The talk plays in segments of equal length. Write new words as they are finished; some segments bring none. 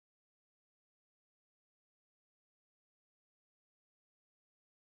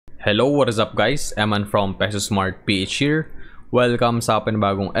Hello, what is up guys? Eman from Peso Smart PH here. Welcome sa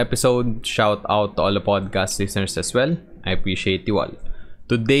panibagong episode. Shout out to all the podcast listeners as well. I appreciate you all.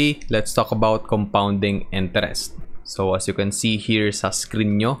 Today, let's talk about compounding interest. So as you can see here sa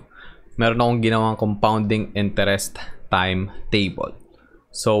screen nyo, meron akong ginawang compounding interest timetable.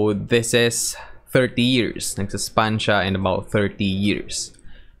 So this is 30 years. Nagsaspan siya in about 30 years.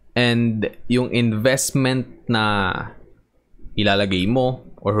 And yung investment na ilalagay mo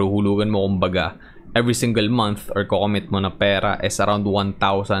or huhulugan mo kumbaga every single month or kukomit mo na pera is around 1,000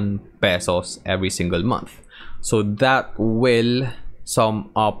 pesos every single month. So that will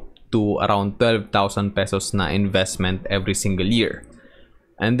sum up to around 12,000 pesos na investment every single year.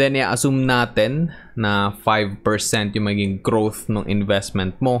 And then i-assume natin na 5% yung maging growth ng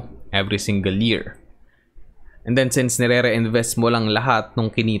investment mo every single year. And then since nire-reinvest mo lang lahat ng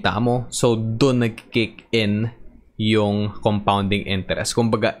kinita mo, so doon nag-kick in yung compounding interest.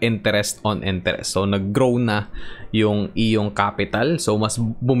 Kumbaga, interest on interest. So, nag-grow na yung iyong capital. So, mas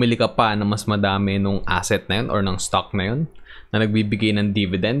bumili ka pa na mas madami nung asset na yun or ng stock na yun na nagbibigay ng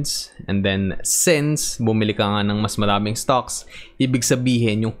dividends. And then, since bumili ka nga ng mas maraming stocks, ibig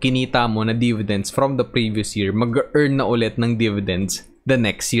sabihin yung kinita mo na dividends from the previous year, mag-earn na ulit ng dividends the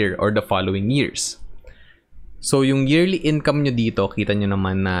next year or the following years. So, yung yearly income nyo dito, kita nyo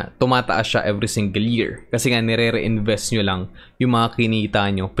naman na tumataas siya every single year. Kasi nga, nire-reinvest nyo lang yung mga kinita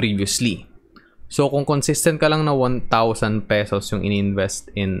nyo previously. So, kung consistent ka lang na 1,000 pesos yung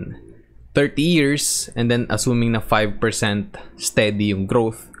in-invest in 30 years, and then assuming na 5% steady yung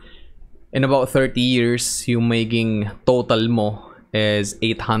growth, in about 30 years, yung making total mo is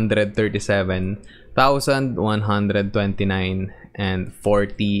 837,129 and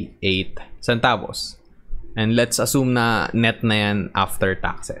 48 centavos. And let's assume na net na yan after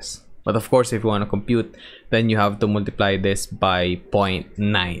taxes. But of course, if you want to compute, then you have to multiply this by 0.9.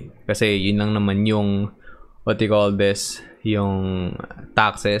 Kasi yun lang naman yung, what you call this, yung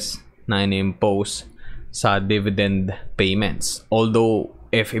taxes na in-impose sa dividend payments. Although,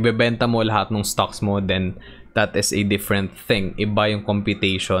 if ibebenta mo lahat ng stocks mo, then that is a different thing. Iba yung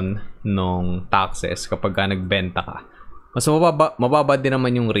computation ng taxes kapag ka nagbenta ka. Mas mababa din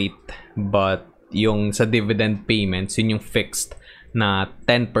naman yung rate, but yung sa dividend payments, yun yung fixed na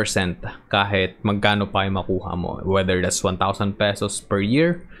 10% kahit magkano pa yung makuha mo. Whether that's 1,000 pesos per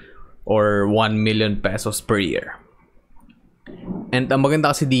year or 1 million pesos per year. And ang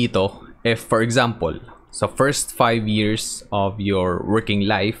maganda kasi dito, if for example, sa first 5 years of your working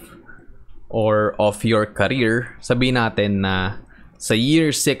life or of your career, sabihin natin na sa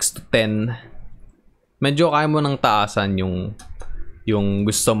year 6 to 10, medyo kaya mo nang taasan yung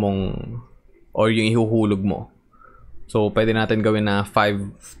gusto mong or yung ihuhulog mo. So, pwede natin gawin na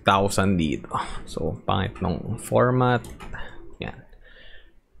 5,000 dito. So, pangit ng format. Yan.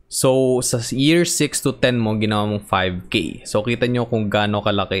 So, sa year 6 to 10 mo, ginawa mong 5K. So, kita nyo kung gaano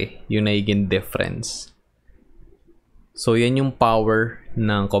kalaki yung nagiging difference. So, yan yung power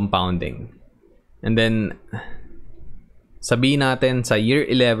ng compounding. And then, sabihin natin sa year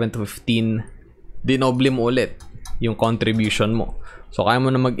 11 to 15, dinoble mo ulit yung contribution mo. So, kaya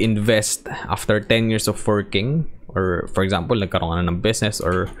mo na mag-invest after 10 years of working, or for example, nagkaroon ka na ng business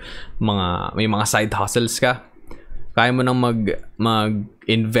or may mga side hustles ka. Kaya mo na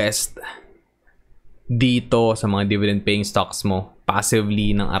mag-invest dito sa mga dividend-paying stocks mo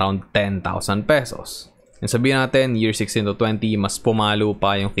passively ng around 10,000 pesos. And sabihin natin, year 16 to 20, mas pumalo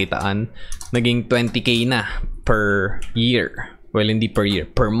pa yung kitaan. Naging 20K na per year. Well, hindi per year,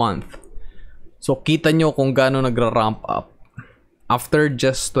 per month. So, kita nyo kung gaano nagra-ramp up. After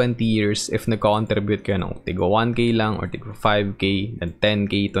just 20 years, if nag-contribute kayo ng tigo 1K lang or tigo 5K, then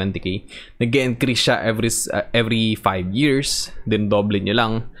 10K, 20K, nag-increase siya every 5 years, then double nyo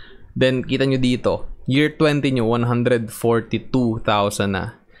lang. Then, kita nyo dito, year 20 nyo, 142,000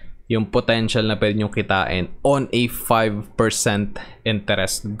 na yung potential na pwede nyo kitain on a 5%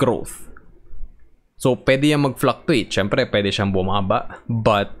 interest growth. So, pwede yan mag-fluctuate. Siyempre, pwede siyang bumaba,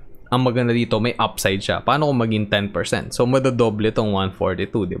 but ang maganda dito, may upside siya. Paano kung maging 10%? So, madadoble itong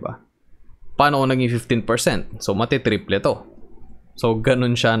 142, di ba? Paano kung naging 15%? So, matitriple ito. So,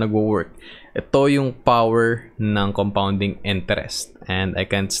 ganun siya nag-work. Ito yung power ng compounding interest. And I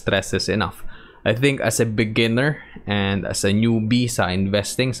can't stress this enough. I think as a beginner and as a newbie sa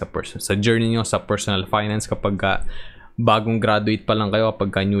investing, sa journey nyo sa personal finance, kapag bagong graduate pa lang kayo,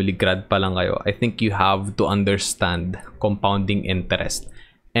 kapag newly grad pa lang kayo, I think you have to understand compounding interest.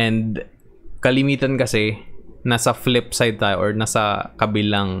 And kalimitan kasi nasa flip side tayo or nasa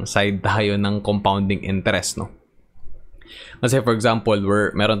kabilang side tayo ng compounding interest, no? Kasi for example,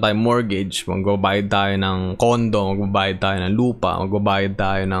 meron tayong mortgage, magbabayad tayo ng condo, magbabayad tayo ng lupa, magbabayad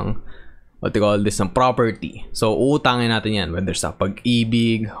tayo ng what you call this, ng property. So, uutangin natin yan, whether sa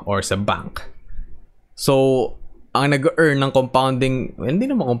pag-ibig or sa bank. So, ang nag-earn ng compounding, hindi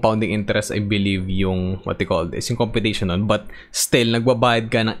naman compounding interest, I believe, yung what you call this, yung computation nun. But still,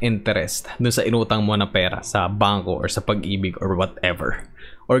 nagbabayad ka ng interest dun sa inutang mo na pera sa bangko or sa pag-ibig or whatever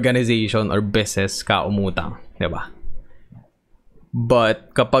organization or business ka umutang, diba?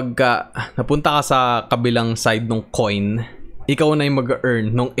 But kapag napunta ka sa kabilang side ng coin, ikaw na yung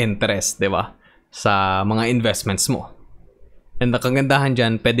mag-earn ng interest, diba? Sa mga investments mo. And ang kagandahan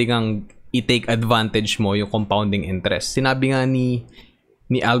dyan, pwede kang i-take advantage mo yung compounding interest. Sinabi nga ni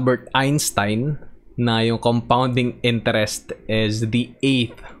Albert Einstein na yung compounding interest is the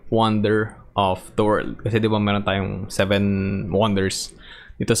 8th wonder of the world. Kasi diba meron tayong 7 wonders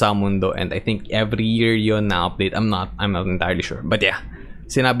dito sa mundo, and I think every year yon na update. I'm not entirely sure, but yeah,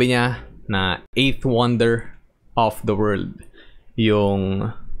 sinabi niya na 8th wonder of the world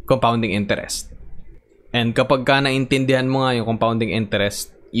yung compounding interest. And kapag ka naintindihan mo nga yung compounding interest,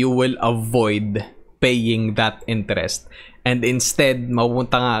 you will avoid paying that interest, and instead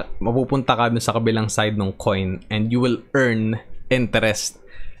mapupunta ka dun sa kabilang side ng coin, and you will earn interest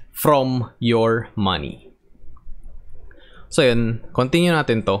from your money. So yun, continue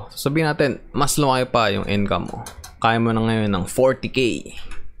natin to. Sabihin natin, mas lumaki pa yung income mo. Kaya mo na ngayon ng 40k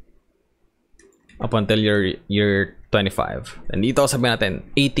up until you're 25. And dito sabihin natin,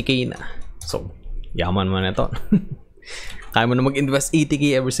 80k na. So, yaman mo na ito. Kaya mo na mag-invest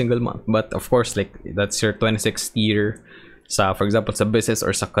 80k every single month. But of course, like, that's your 26th year sa, for example, sa business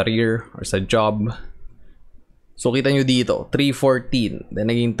or sa career or sa job. So, kita nyo dito, 314. Then,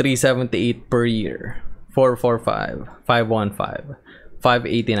 naging 378 per year. 445, 515,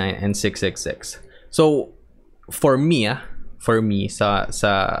 589, and 666. So, for me,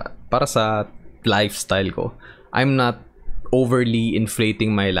 para sa lifestyle ko, I'm not overly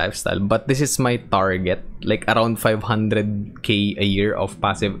inflating my lifestyle, but this is my target, like around 500k a year of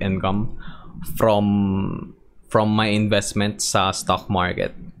passive income from my investment sa stock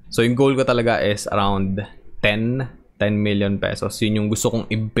market. So, yung goal ko talaga is around 10 million pesos. Yun yung gusto kong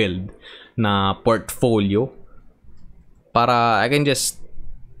i-build na portfolio para I can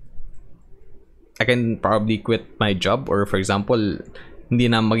probably quit my job, or for example, hindi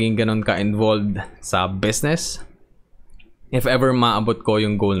na maging ganun ka-involved sa business if ever maabot ko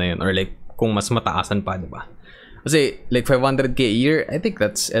yung goal na yun, or like kung mas mataasan pa, diba? Kasi like 500k a year, I think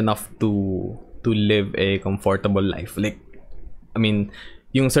that's enough to live a comfortable life. Like, I mean,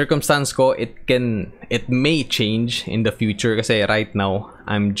 yung circumstance ko, it may change in the future kasi right now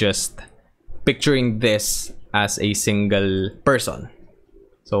I'm just picturing this as a single person.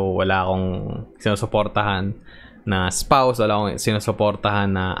 So, wala akong sinusuportahan na spouse, wala akong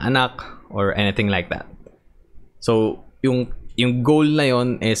sinusuportahan na anak, or anything like that. So, yung goal na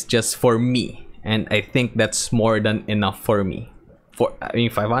yon is just for me. And I think that's more than enough for me. I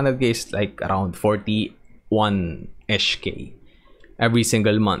mean, 500k is like around 41-ish K every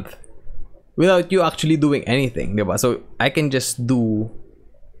single month. Without you actually doing anything, diba? So, I can just do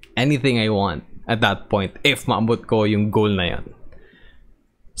anything I want at that point if maabot ko yung goal na yan.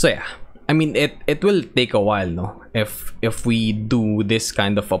 So yeah, I mean, it will take a while, no? If we do this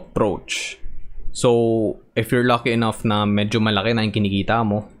kind of approach. So if you're lucky enough na medyo malaki na yung kinikita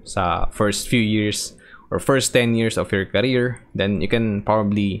mo sa first few years or first 10 years of your career, then you can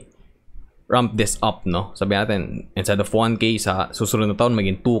probably ramp this up, no? Sabi natin, instead of 1k sa susunod na taon,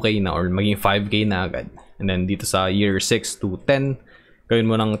 maging 2k na or maging 5k na agad. And then dito sa year 6 to 10,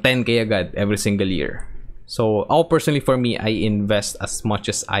 gawin mo ng 10k agad every single year. So, ako personally, for me, I invest as much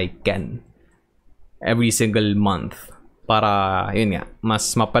as I can every single month para, yun nga, mas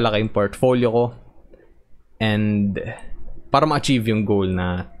mapalaki yung portfolio ko and para ma-achieve yung goal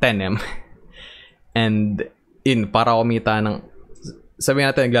na 10M. And, para kumita ng,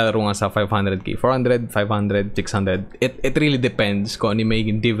 sabihin natin, naglalaro nga sa 500k, 400, 500, 600. It really depends kung ano yung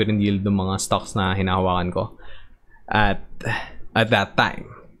magiging dividend yield ng mga stocks na hinahawakan ko at that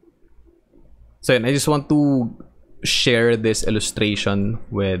time. So yun, I just want to share this illustration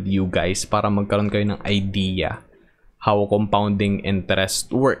with you guys para magkaroon kayo ng idea how compounding interest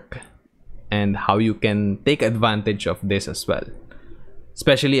work and how you can take advantage of this as well.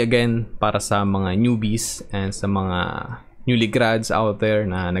 Especially again para sa mga newbies and sa mga newly grads out there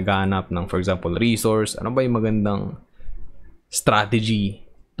na naghahanap ng, for example, resource. Ano ba yung magandang strategy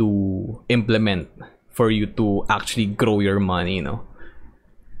to implement for you to actually grow your money, no?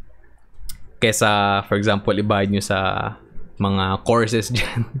 Kesa, for example, ibayad nyo sa mga courses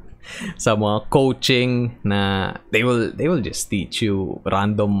dyan sa mga coaching na they will just teach you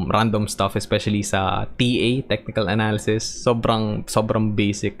random stuff, especially sa TA, technical analysis. Sobrang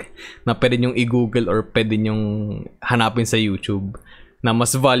basic na pwede nyong i-google or pwede nyong hanapin sa YouTube na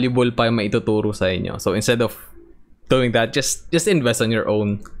mas valuable pa yung maituturo sa inyo. So instead of doing that, just invest on your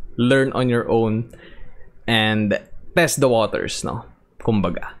own, learn on your own, and test the waters, no?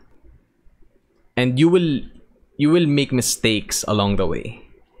 Kumbaga. And you will make mistakes along the way,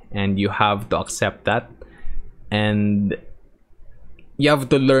 and you have to accept that, and you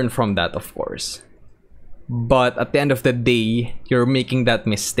have to learn from that, of course. But at the end of the day, you're making that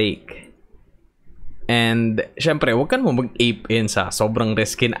mistake. And syempre, wag ka mo mag-ape in sa sobrang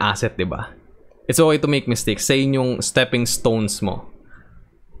risky asset, diba? It's okay to make mistakes. Sa yung stepping stones mo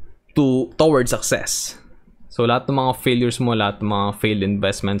towards success. So lahat ng mga failures mo, lahat ng mga failed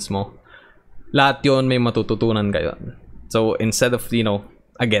investments mo, lahat yon may matututunan kayo. So instead of,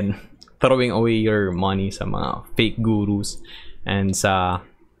 again, throwing away your money sa mga fake gurus and sa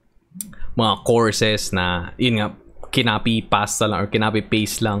mga courses na yun nga, kinapi-paste lang or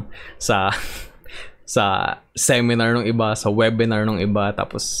kinapi-paste lang sa seminar ng iba, sa webinar ng iba,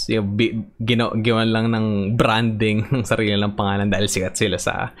 tapos ginawan lang ng branding ng sarili lang pangalan dahil sikat sila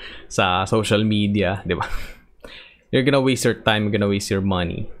sa social media, di ba? You're gonna waste your time, you're gonna waste your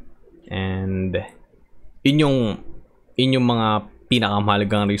money. And yun yung mga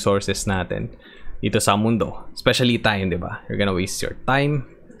pinakamahalagang resources natin dito sa mundo, especially time, di ba? You're gonna waste your time,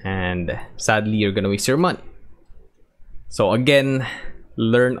 and sadly, you're gonna waste your money. So again,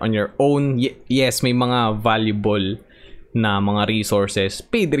 learn on your own. Yes, may mga valuable na mga resources,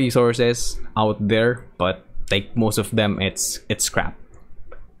 paid resources out there, but like most of them, it's crap.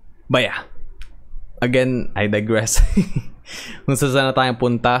 But yeah, again, I digress. Kung saan na tayong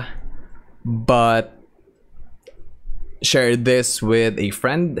punta, but share this with a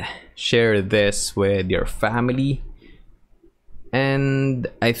friend, share this with your family,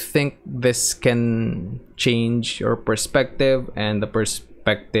 and I think this can change your perspective and the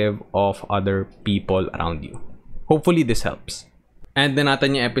perspective of other people around you. Hopefully this helps. And then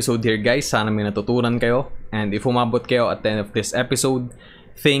natin yung episode here, guys. Sana may natutunan kayo. And if umabot kayo at the end of this episode,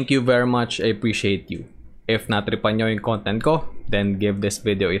 thank you very much. I appreciate you. If natripan nyo yung content ko, then give this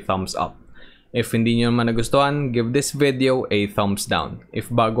video a thumbs up. If hindi nyo naman nagustuhan, give this video a thumbs down. If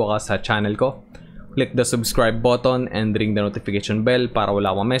bago ka sa channel ko, click the subscribe button and ring the notification bell para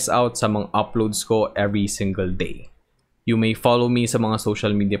wala kang miss out sa mga uploads ko every single day. You may follow me sa mga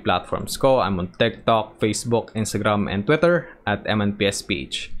social media platforms ko. I'm on TikTok, Facebook, Instagram, and Twitter at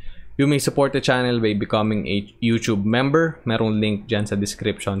MNPSPH. You may support the channel by becoming a YouTube member. Merong link dyan sa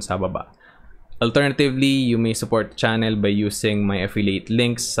description sa baba. Alternatively, you may support the channel by using my affiliate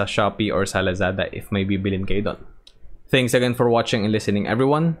links sa Shopee or sa Lazada if may bibilin kayo doon. Thanks again for watching and listening,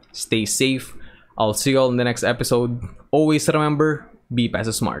 everyone. Stay safe. I'll see you all in the next episode. Always remember, be Peso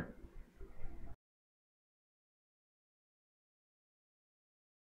smart.